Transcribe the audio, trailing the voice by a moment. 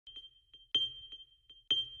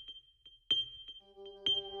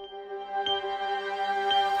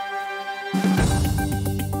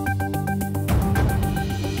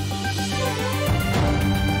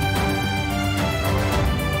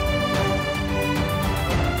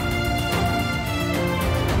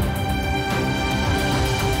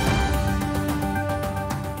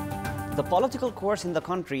political course in the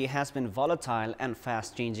country has been volatile and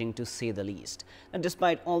fast-changing to say the least. And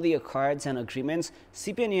despite all the accords and agreements,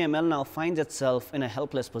 CPN-UML now finds itself in a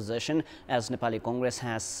helpless position as Nepali Congress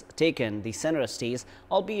has taken the center stage,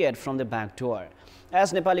 albeit from the back door.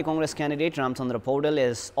 As Nepali Congress candidate Ramchandra Paudel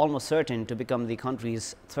is almost certain to become the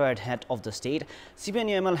country's third head of the state,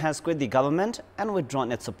 CPN-UML has quit the government and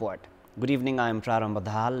withdrawn its support. Good evening, I am Prarambha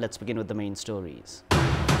Dhal. Let's begin with the main stories.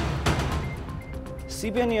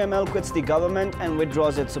 CPN-UML quits the government and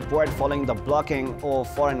withdraws its support following the blocking of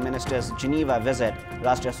Foreign Minister's Geneva visit.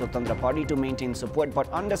 Rashtriya Swatantra Party to maintain support but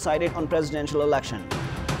undecided on presidential election.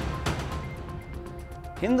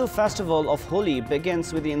 Hindu festival of Holi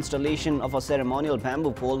begins with the installation of a ceremonial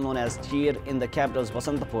bamboo pole known as Cheer in the capital's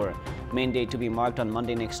Basantapur. Main date to be marked on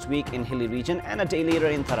Monday next week in hilly region and a day later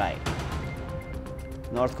in Tarai.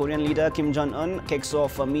 North Korean leader Kim Jong-un kicks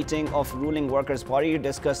off a meeting of ruling Workers' Party to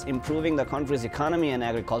discuss improving the country's economy and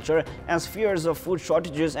agriculture as fears of food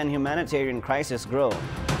shortages and humanitarian crisis grow.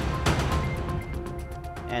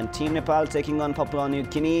 And Team Nepal taking on Papua New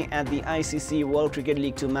Guinea at the ICC World Cricket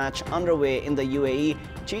League 2 match underway in the UAE,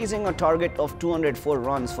 chasing a target of 204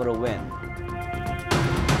 runs for a win.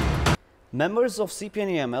 Members of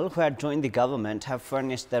CPN-UML who had joined the government have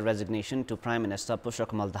furnished their resignation to Prime Minister Pushpa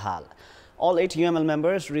Kamal Dahal. All 8 UML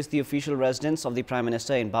members reached the official residence of the Prime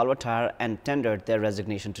Minister in Balwatar and tendered their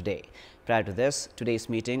resignation today. Prior to this, today's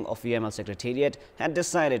meeting of UML Secretariat had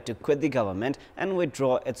decided to quit the government and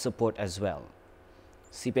withdraw its support as well.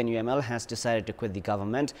 CPN-UML has decided to quit the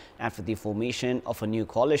government after the formation of a new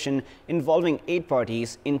coalition involving 8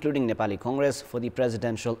 parties, including Nepali Congress, for the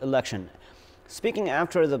presidential election. Speaking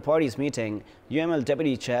after the party's meeting, UML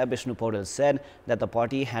Deputy Chair Bishnu Paudel said that the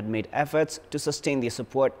party had made efforts to sustain the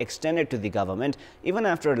support extended to the government even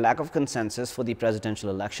after a lack of consensus for the presidential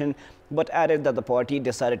election, but added that the party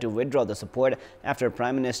decided to withdraw the support after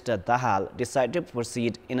Prime Minister Dahal decided to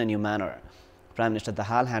proceed in a new manner. Prime Minister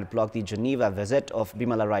Dahal had blocked the Geneva visit of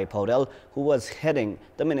Bimala Rai Paudel, who was heading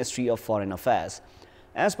the Ministry of Foreign Affairs.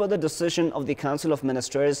 As per the decision of the Council of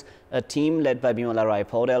Ministers, a team led by Bimala Rai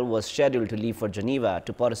Paudel was scheduled to leave for Geneva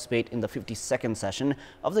to participate in the 52nd session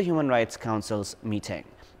of the Human Rights Council's meeting.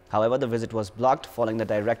 However, the visit was blocked following the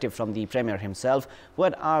directive from the Premier himself, who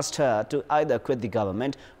had asked her to either quit the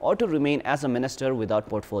government or to remain as a minister without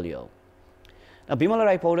portfolio. Now, Bimala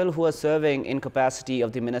Rai Paudel, who was serving in capacity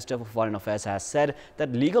of the Minister for Foreign Affairs, has said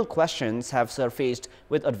that legal questions have surfaced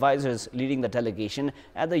with advisors leading the delegation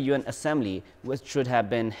at the UN Assembly, which should have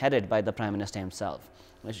been headed by the Prime Minister himself.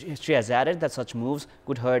 She has added that such moves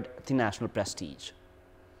could hurt the national prestige.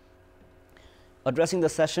 Addressing the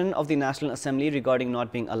session of the National Assembly regarding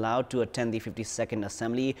not being allowed to attend the 52nd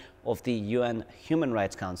Assembly of the UN Human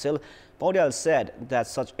Rights Council, Paudel said that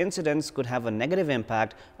such incidents could have a negative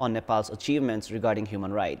impact on Nepal's achievements regarding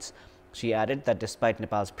human rights. She added that despite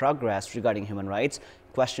Nepal's progress regarding human rights,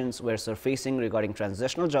 questions were surfacing regarding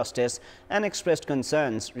transitional justice and expressed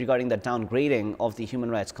concerns regarding the downgrading of the Human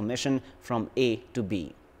Rights Commission from A to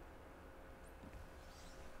B.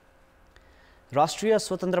 Rashtriya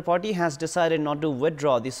Swatantra Party has decided not to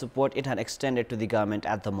withdraw the support it had extended to the government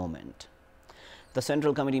at the moment. The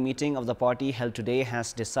Central Committee meeting of the party held today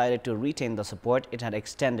has decided to retain the support it had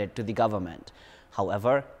extended to the government.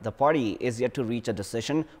 However, the party is yet to reach a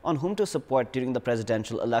decision on whom to support during the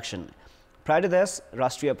presidential election. Prior to this,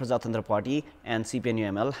 Rashtriya Prajatantra Party and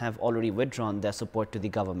CPN-UML have already withdrawn their support to the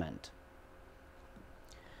government.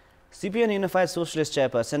 CPN Unified Socialist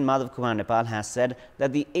Chairperson Madhav Kumar Nepal has said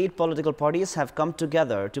that the 8 political parties have come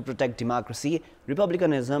together to protect democracy,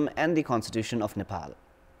 republicanism and the Constitution of Nepal.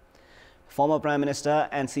 Former Prime Minister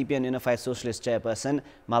and CPN Unified Socialist Chairperson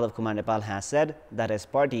Madhav Kumar Nepal has said that his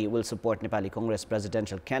party will support Nepali Congress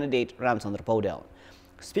presidential candidate Ramchandra Paudel.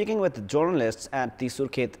 Speaking with journalists at the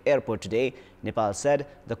Surkhet airport today, Nepal said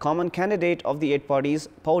the common candidate of the 8 parties,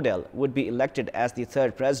 Paudel, would be elected as the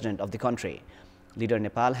 3rd president of the country. Leader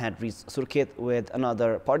Nepal had reached Surkhet with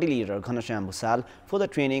another party leader, Ghanashyam Bhusal, for the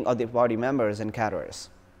training of the party members and cadres.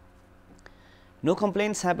 No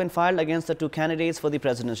complaints have been filed against the 2 candidates for the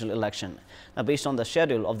presidential election. Now, based on the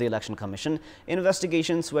schedule of the Election Commission,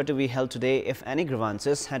 investigations were to be held today if any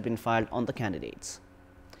grievances had been filed on the candidates.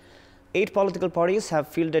 8 political parties have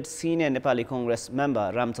fielded senior Nepali Congress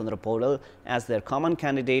member Ramchandra Paudel as their common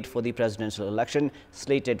candidate for the presidential election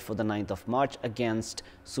slated for the 9th of March against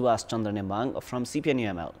Subhash Chandra Nembang from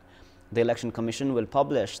CPN-UML. The Election Commission will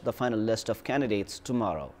publish the final list of candidates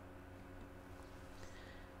tomorrow.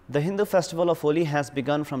 The Hindu festival of Holi has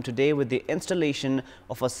begun from today with the installation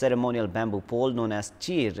of a ceremonial bamboo pole known as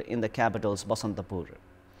Cheer in the capital's Basantapur.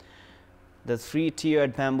 The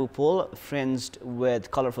three-tiered bamboo pole, fringed with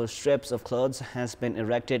colorful strips of clothes, has been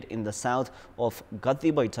erected in the south of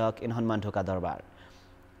Gatti Baitak in Hanmanthoka Darbar.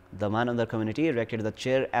 The Manandar community erected the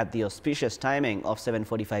chair at the auspicious timing of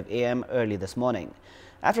 7:45 a.m. early this morning.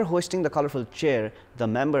 After hoisting the colorful chair, the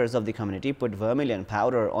members of the community put vermilion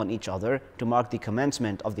powder on each other to mark the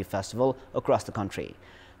commencement of the festival across the country.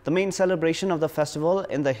 The main celebration of the festival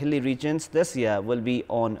in the hilly regions this year will be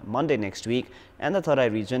on Monday next week, and the Tarai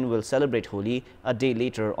region will celebrate Holi a day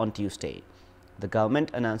later on Tuesday. The government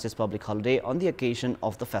announces public holiday on the occasion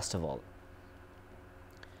of the festival.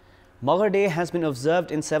 Magar Day has been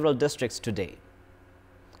observed in several districts today.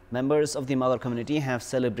 Members of the Magar community have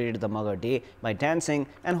celebrated the Magar Day by dancing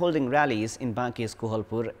and holding rallies in Bankes,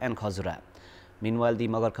 Kohalpur and Khazura. Meanwhile, the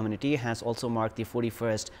Magar community has also marked the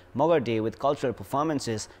 41st Magar Day with cultural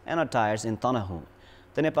performances and attires in Tanahu.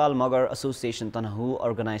 The Nepal Magar Association Tanahu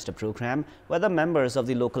organized a program where the members of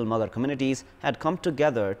the local Magar communities had come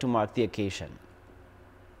together to mark the occasion.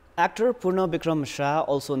 Actor Purna Bikram Shah,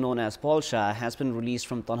 also known as Paul Shah, has been released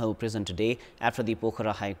from Tanahu prison today after the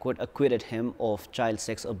Pokhara High Court acquitted him of child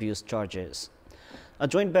sex abuse charges. A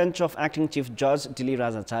joint bench of acting Chief Judge Dili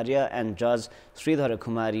Rajacharya and Judge Sridhara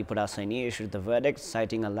Kumari Purasaini issued the verdict,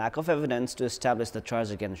 citing a lack of evidence to establish the charge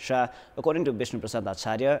against Shah, according to Vishnu Prasad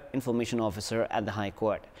Acharya, information officer at the High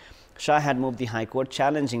Court. Shah had moved the High Court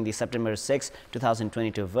challenging the September 6,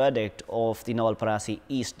 2022 verdict of the Nawalparasi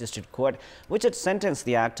East District Court, which had sentenced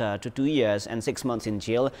the actor to 2 years and 6 months in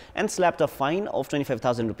jail and slapped a fine of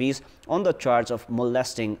 25,000 rupees on the charge of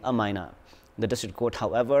molesting a minor. The district court,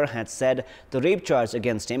 however, had said the rape charge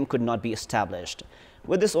against him could not be established.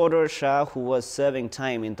 With this order, Shah, who was serving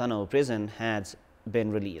time in Tanahu prison, had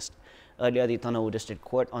been released. Earlier, the Tanahu District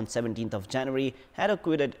Court on 17th of January had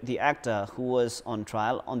acquitted the actor who was on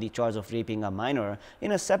trial on the charge of raping a minor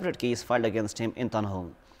in a separate case filed against him in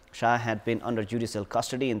Tanahu. Shah had been under judicial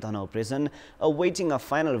custody in Tanahu prison, awaiting a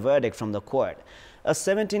final verdict from the court. A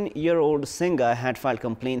 17-year-old singer had filed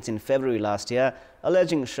complaints in February last year,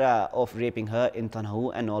 alleging Shah of raping her in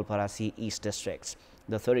Tanahu and Nawalparasi East districts.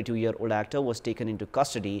 The 32-year-old actor was taken into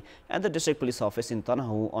custody at the district police office in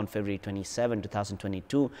Tanahu on February 27,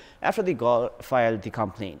 2022, after the girl filed the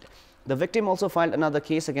complaint. The victim also filed another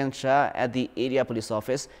case against Shah at the area police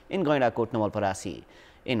office in Goindakot, Nawalparasi.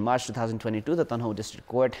 In March 2022, the Tanahu District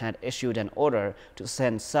Court had issued an order to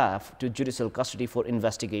send Shah to judicial custody for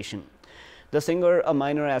investigation. The singer, a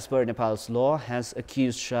minor as per Nepal's law, has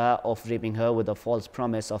accused Shah of raping her with a false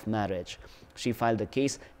promise of marriage. She filed the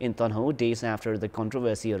case in Tanahu days after the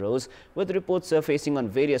controversy arose, with reports surfacing on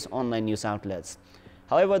various online news outlets.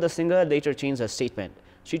 However, the singer later changed her statement.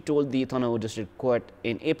 She told the Tanahu District Court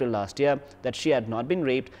in April last year that she had not been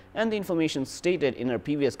raped and the information stated in her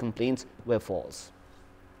previous complaints were false.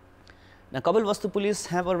 Now, Kabilvastu police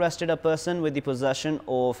have arrested a person with the possession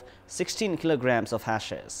of 16 kilograms of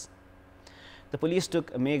hashish. The police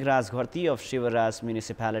took Meghraj Gharti of Shivaraj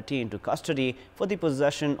municipality into custody for the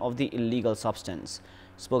possession of the illegal substance.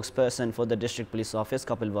 Spokesperson for the district police office,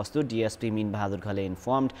 Kabilvastu DSP Meen Bahadur Ghale,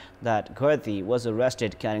 informed that Gharti was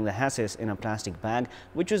arrested carrying the hashish in a plastic bag,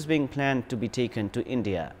 which was being planned to be taken to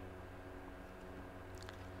India.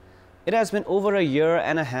 It has been over a year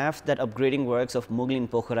and a half that upgrading works of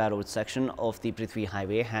Muglin-Pokhara road section of the Prithvi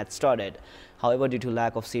Highway had started. However, due to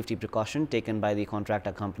lack of safety precaution taken by the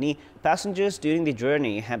contractor company, passengers during the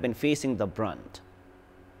journey have been facing the brunt.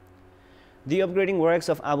 The upgrading works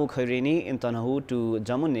of Abu Khaireni in Tanahu to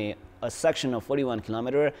Jamune, a section of 41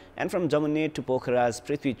 km, and from Jamune to Pokhara's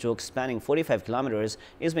Prithvi Chowk spanning 45 km,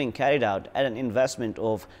 is being carried out at an investment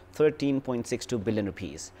of 13.62 billion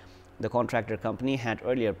rupees. The contractor company had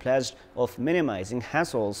earlier pledged of minimizing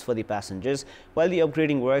hassles for the passengers while the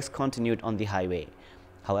upgrading works continued on the highway.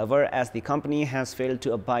 However, as the company has failed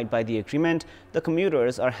to abide by the agreement, the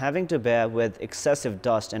commuters are having to bear with excessive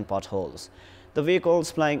dust and potholes. The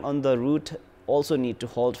vehicles plying on the route also need to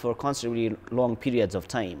halt for considerably long periods of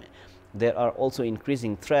time. There are also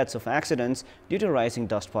increasing threats of accidents due to rising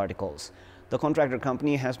dust particles. The contractor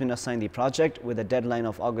company has been assigned the project with a deadline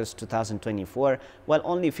of August 2024, while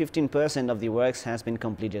only 15% of the works has been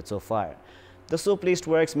completed so far. The so-placed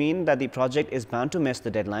works mean that the project is bound to miss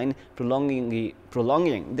the deadline, prolonging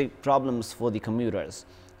the problems for the commuters.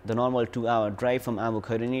 The normal 2-hour drive from Abu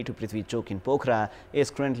Khaireni to Prithvi Chowk in Pokhara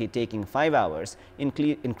is currently taking 5 hours,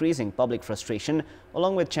 increasing public frustration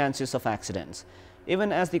along with chances of accidents.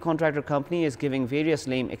 Even as the contractor company is giving various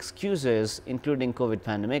lame excuses, including COVID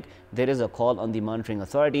pandemic, there is a call on the monitoring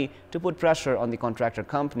authority to put pressure on the contractor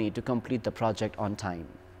company to complete the project on time.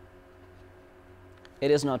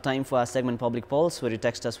 It is now time for our segment Public Pulse, where you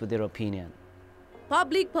text us with your opinion.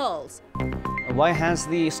 Public Pulse. Why has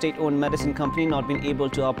the state-owned medicine company not been able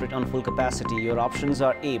to operate on full capacity? Your options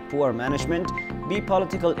are A. Poor management, B.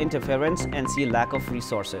 Political interference, and C. Lack of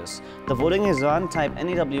resources. The voting is on. Type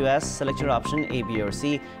NEWS, select your option A, B or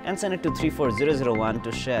C and send it to 34001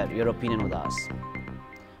 to share your opinion with us.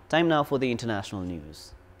 Time now for the international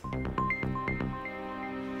news.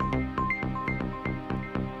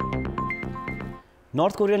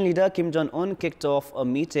 North Korean leader Kim Jong-un kicked off a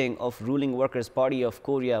meeting of ruling Workers' Party of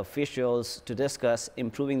Korea officials to discuss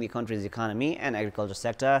improving the country's economy and agriculture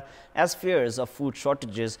sector as fears of food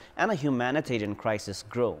shortages and a humanitarian crisis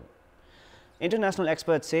grow. International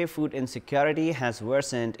experts say food insecurity has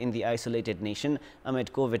worsened in the isolated nation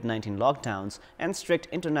amid COVID-19 lockdowns and strict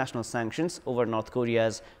international sanctions over North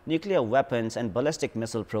Korea's nuclear weapons and ballistic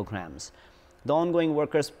missile programs. The ongoing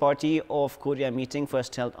Workers' Party of Korea meeting,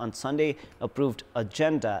 first held on Sunday, approved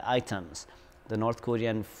agenda items. The North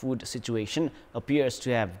Korean food situation appears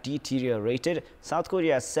to have deteriorated, South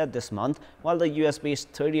Korea said this month, while the US-based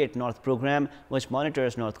 38 North program, which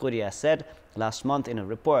monitors North Korea, said last month in a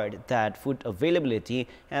report that food availability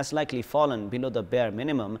has likely fallen below the bare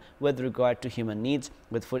minimum with regard to human needs,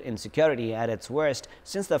 with food insecurity at its worst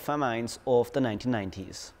since the famines of the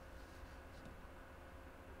 1990s.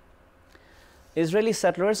 Israeli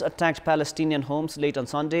settlers attacked Palestinian homes late on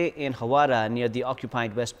Sunday in Hawara near the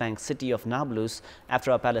occupied West Bank city of Nablus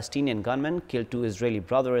after a Palestinian gunman killed two Israeli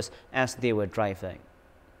brothers as they were driving.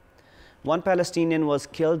 One Palestinian was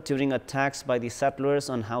killed during attacks by the settlers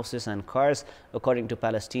on houses and cars, according to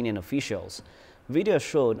Palestinian officials. Video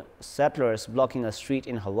showed settlers blocking a street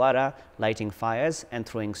in Hawara, lighting fires and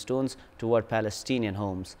throwing stones toward Palestinian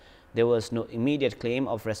homes. There was no immediate claim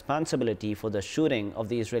of responsibility for the shooting of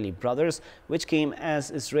the Israeli brothers, which came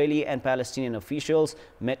as Israeli and Palestinian officials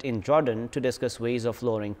met in Jordan to discuss ways of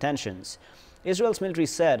lowering tensions. Israel's military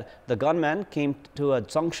said the gunman came to a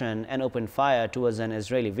junction and opened fire towards an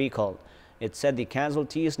Israeli vehicle. It said the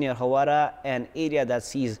casualties near Hawara, an area that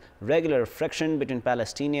sees regular friction between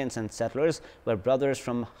Palestinians and settlers, were brothers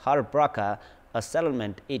from Har Braka, a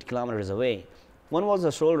settlement 8 kilometers away. One was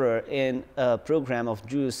a soldier in a program of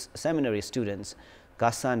Jewish seminary students.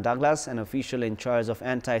 Ghassan Douglas, an official in charge of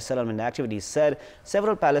anti-settlement activities, said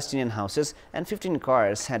several Palestinian houses and 15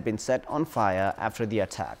 cars had been set on fire after the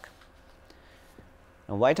attack.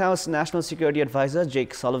 White House National Security Advisor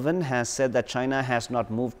Jake Sullivan has said that China has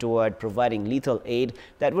not moved toward providing lethal aid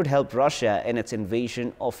that would help Russia in its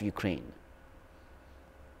invasion of Ukraine.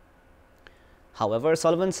 However,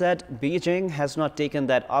 Sullivan said Beijing has not taken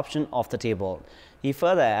that option off the table. He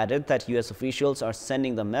further added that U.S. officials are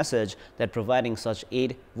sending the message that providing such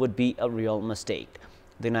aid would be a real mistake.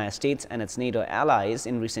 The United States and its NATO allies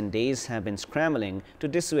in recent days have been scrambling to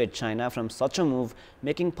dissuade China from such a move,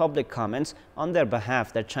 making public comments on their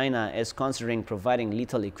behalf that China is considering providing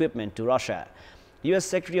lethal equipment to Russia. U.S.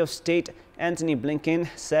 Secretary of State Antony Blinken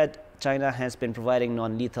said China has been providing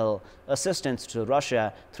non-lethal assistance to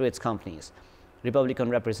Russia through its companies. Republican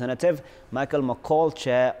Representative Michael McCall,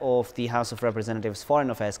 chair of the House of Representatives Foreign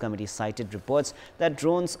Affairs Committee, cited reports that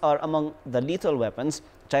drones are among the lethal weapons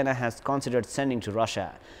China has considered sending to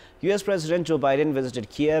Russia. U.S. President Joe Biden visited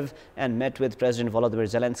Kiev and met with President Volodymyr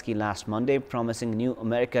Zelensky last Monday, promising new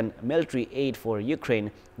American military aid for Ukraine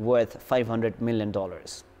worth $500 million.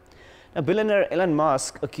 Now, billionaire Elon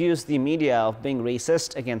Musk accused the media of being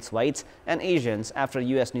racist against whites and Asians after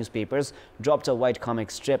U.S. newspapers dropped a white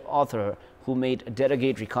comic strip author who made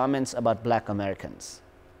derogatory comments about black Americans.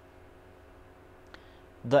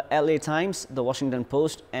 The LA Times, the Washington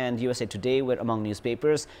Post and USA Today were among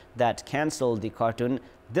newspapers that canceled the cartoon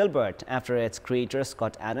Dilbert after its creator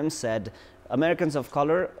Scott Adams said Americans of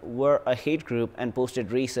color were a hate group and posted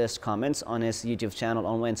racist comments on his YouTube channel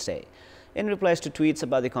on Wednesday. In replies to tweets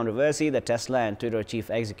about the controversy, the Tesla and Twitter chief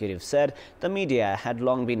executive said the media had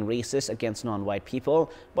long been racist against non-white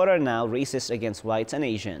people, but are now racist against whites and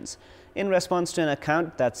Asians. In response to an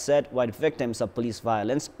account that said white victims of police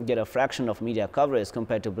violence get a fraction of media coverage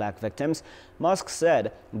compared to black victims, Musk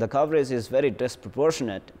said the coverage is very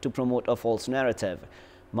disproportionate to promote a false narrative.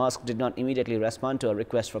 Musk did not immediately respond to a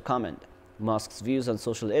request for comment. Musk's views on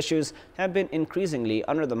social issues have been increasingly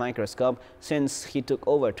under the microscope since he took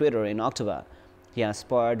over Twitter in October. He has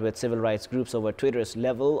sparred with civil rights groups over Twitter's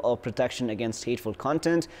level of protection against hateful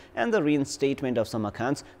content and the reinstatement of some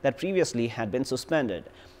accounts that previously had been suspended.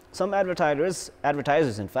 Some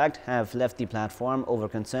advertisers, in fact, have left the platform over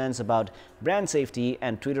concerns about brand safety,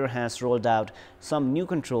 and Twitter has rolled out some new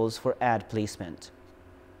controls for ad placement.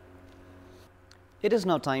 It is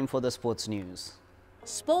now time for the sports news.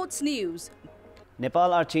 Sports news.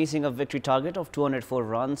 Nepal are chasing a victory target of 204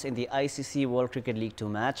 runs in the ICC World Cricket League 2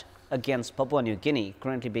 match against Papua New Guinea,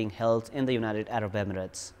 currently being held in the United Arab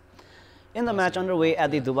Emirates. In the match underway at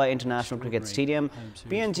the Dubai International Cricket Stadium,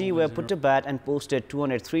 PNG were put to bat and posted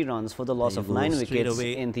 203 runs for the loss of 9 wickets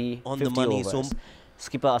in the 50 overs.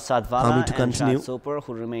 Skipper Asad Wala and Shad Soper,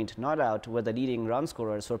 who remained not out, were the leading run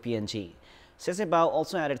scorers for PNG. Sesebao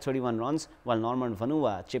also added 31 runs, while Norman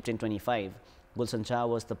Vanua chipped in 25. Gulshan Shah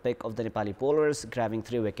was the pick of the Nepali bowlers, grabbing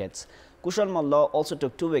 3 wickets. Kushal Malla also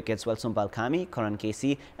took 2 wickets, while Sumpal Khami, Karan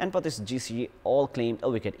Casey and Patish GC all claimed a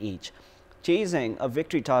wicket each. Chasing a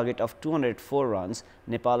victory target of 204 runs,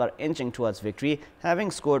 Nepal are inching towards victory, having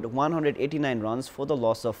scored 189 runs for the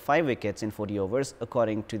loss of 5 wickets in 40 overs,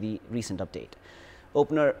 according to the recent update.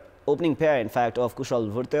 Opening pair, in fact, of Kushal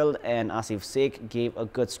Vurtel and Asif Sheikh gave a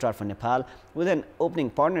good start for Nepal with an opening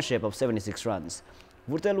partnership of 76 runs.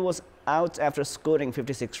 Vurtel was out after scoring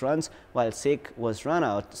 56 runs, while Sheikh was run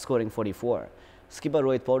out, scoring 44. Skipper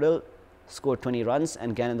Rohit Paudel scored 20 runs,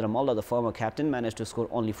 and Gyanendra Malla, the former captain, managed to score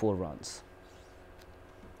only 4 runs.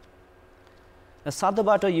 The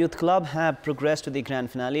Sadhabato Youth Club have progressed to the grand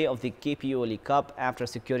finale of the KPOL Cup after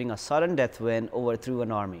securing a sudden death win over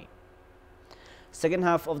Thiruvanarmi. Second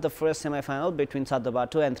half of the first semi-final between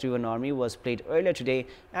Sadhabato and Thiruvanarmi was played earlier today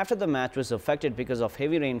after the match was affected because of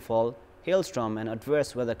heavy rainfall, hailstorm and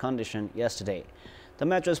adverse weather condition yesterday. The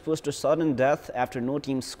match was pushed to sudden death after no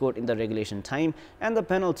team scored in the regulation time, and the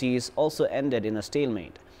penalties also ended in a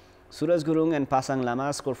stalemate. Suraj Gurung and Pasang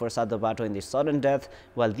Lama scored for Sadhabato in the sudden death,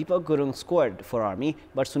 while Deepak Gurung scored for Army,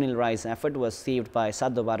 but Sunil Rai's effort was saved by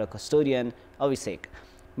Sadhabato custodian Abhishek.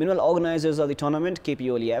 Meanwhile, organizers of the tournament,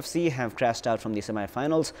 KPOL FC, have crashed out from the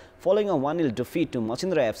semi-finals. Following a 1-0 defeat to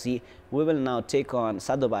Machindra FC, we will now take on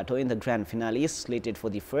Sadhabato in the grand finale slated for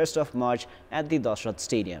the 1st of March at the Dashrath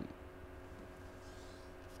Stadium.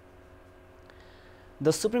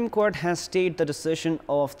 The Supreme Court has stayed the decision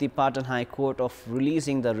of the Patan High Court of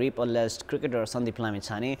releasing the rape-alleged cricketer Sandeep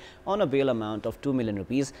Lamichhane on a bail amount of 2 million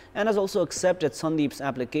rupees and has also accepted Sandeep's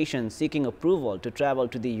application seeking approval to travel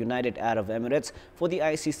to the United Arab Emirates for the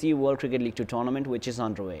ICC World Cricket League 2 tournament, which is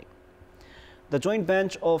underway. The joint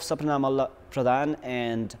bench of Sapna Malla Pradhan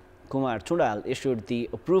and Kumar Chudal issued the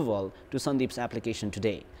approval to Sandeep's application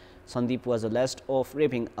today. Sandeep was alleged of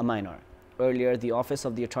raping a minor. Earlier, the Office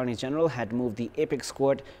of the Attorney General had moved the Apex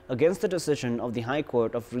Court against the decision of the High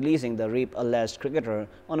Court of releasing the rape-alleged cricketer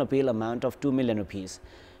on a bail amount of 2 million rupees.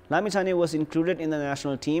 Lamichhane was included in the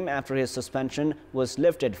national team after his suspension was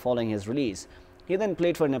lifted following his release. He then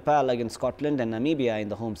played for Nepal against Scotland and Namibia in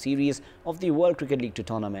the home series of the World Cricket League 2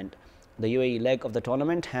 tournament. The UAE leg of the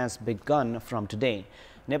tournament has begun from today.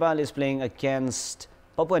 Nepal is playing against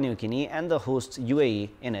Papua New Guinea and the host UAE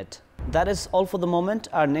in it. That is all for the moment.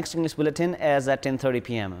 Our next English bulletin is at 10:30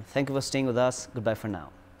 p.m. Thank you for staying with us. Goodbye for now.